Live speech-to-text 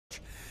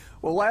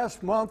Well,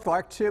 last month,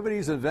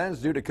 activities and events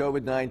due to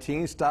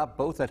COVID-19 stopped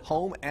both at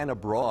home and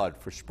abroad.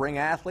 For spring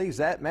athletes,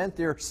 that meant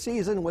their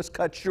season was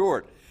cut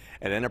short.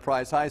 At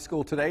Enterprise High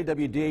School today,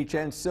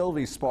 WDHN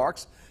Sylvie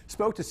Sparks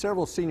spoke to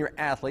several senior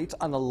athletes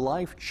on the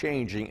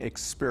life-changing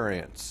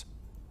experience.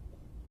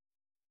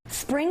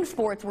 Spring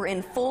sports were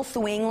in full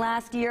swing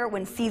last year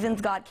when seasons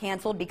got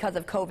canceled because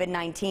of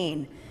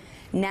COVID-19.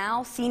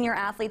 Now, senior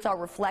athletes are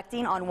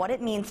reflecting on what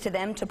it means to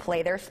them to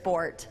play their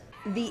sport.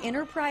 The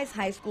Enterprise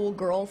High School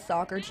girls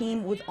soccer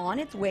team was on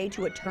its way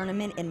to a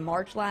tournament in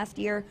March last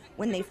year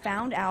when they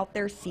found out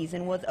their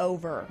season was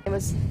over. It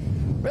was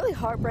really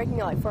heartbreaking,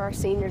 like for our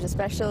seniors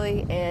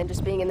especially, and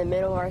just being in the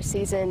middle of our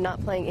season, not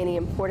playing any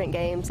important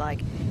games like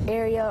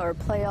area or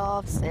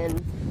playoffs,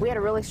 and we had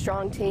a really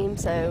strong team,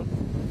 so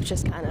it's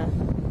just kind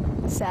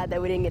of sad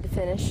that we didn't get to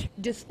finish.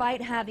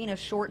 Despite having a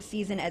short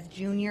season as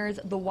juniors,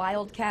 the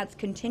Wildcats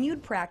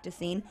continued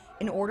practicing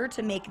in order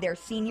to make their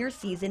senior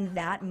season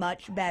that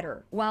much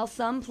better. While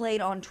some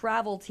played on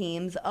travel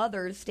teams,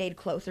 others stayed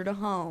closer to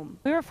home.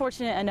 We were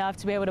fortunate enough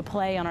to be able to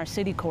play on our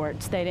city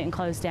courts. They didn't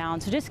close down,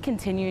 so just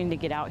continuing to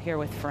get out here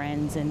with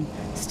friends and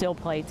still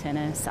play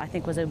tennis, I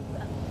think was a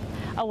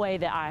way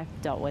that I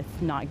dealt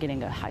with not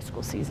getting a high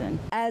school season.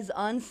 As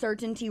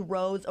uncertainty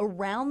rose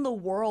around the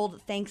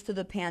world thanks to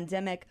the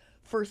pandemic,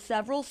 for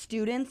several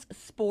students,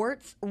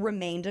 sports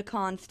remained a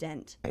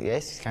constant. I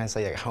guess you kind of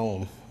say like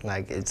home.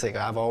 Like it's like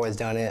I've always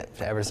done it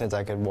ever since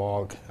I could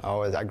walk.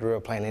 I grew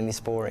up playing any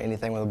sport,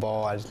 anything with a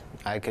ball.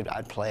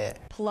 I'd play it.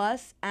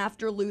 Plus,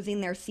 after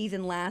losing their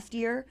season last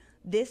year,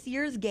 this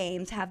year's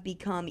games have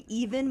become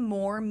even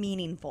more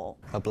meaningful.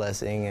 A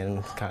blessing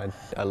and kind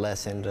of a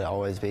lesson to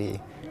always be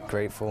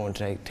grateful and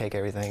take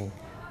everything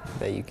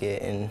that you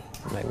get and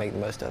make the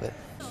most of it.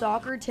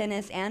 Soccer,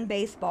 tennis, and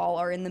baseball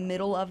are in the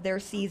middle of their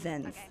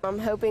seasons. I'm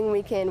hoping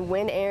we can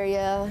win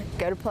area,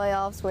 go to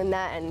playoffs, win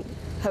that, and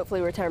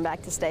hopefully return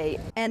back to state.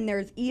 And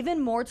there's even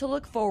more to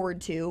look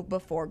forward to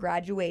before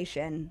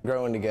graduation.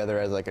 Growing together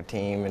as like a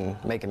team and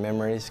making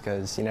memories,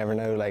 because you never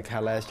know like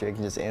how last year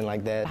can just end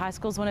like that. high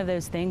school is one of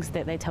those things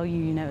that they tell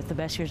you, it's the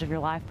best years of your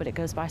life, but it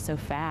goes by so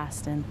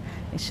fast, and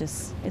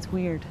it's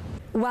weird.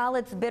 While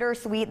it's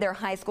bittersweet their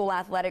high school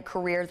athletic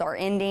careers are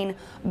ending,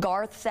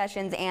 Garth,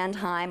 Sessions, and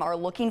Heim are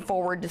looking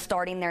forward to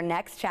starting their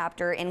next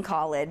chapter in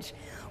college.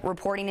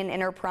 Reporting in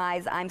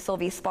Enterprise, I'm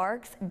Sylvie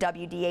Sparks,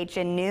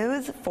 WDHN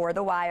News for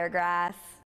the Wiregrass.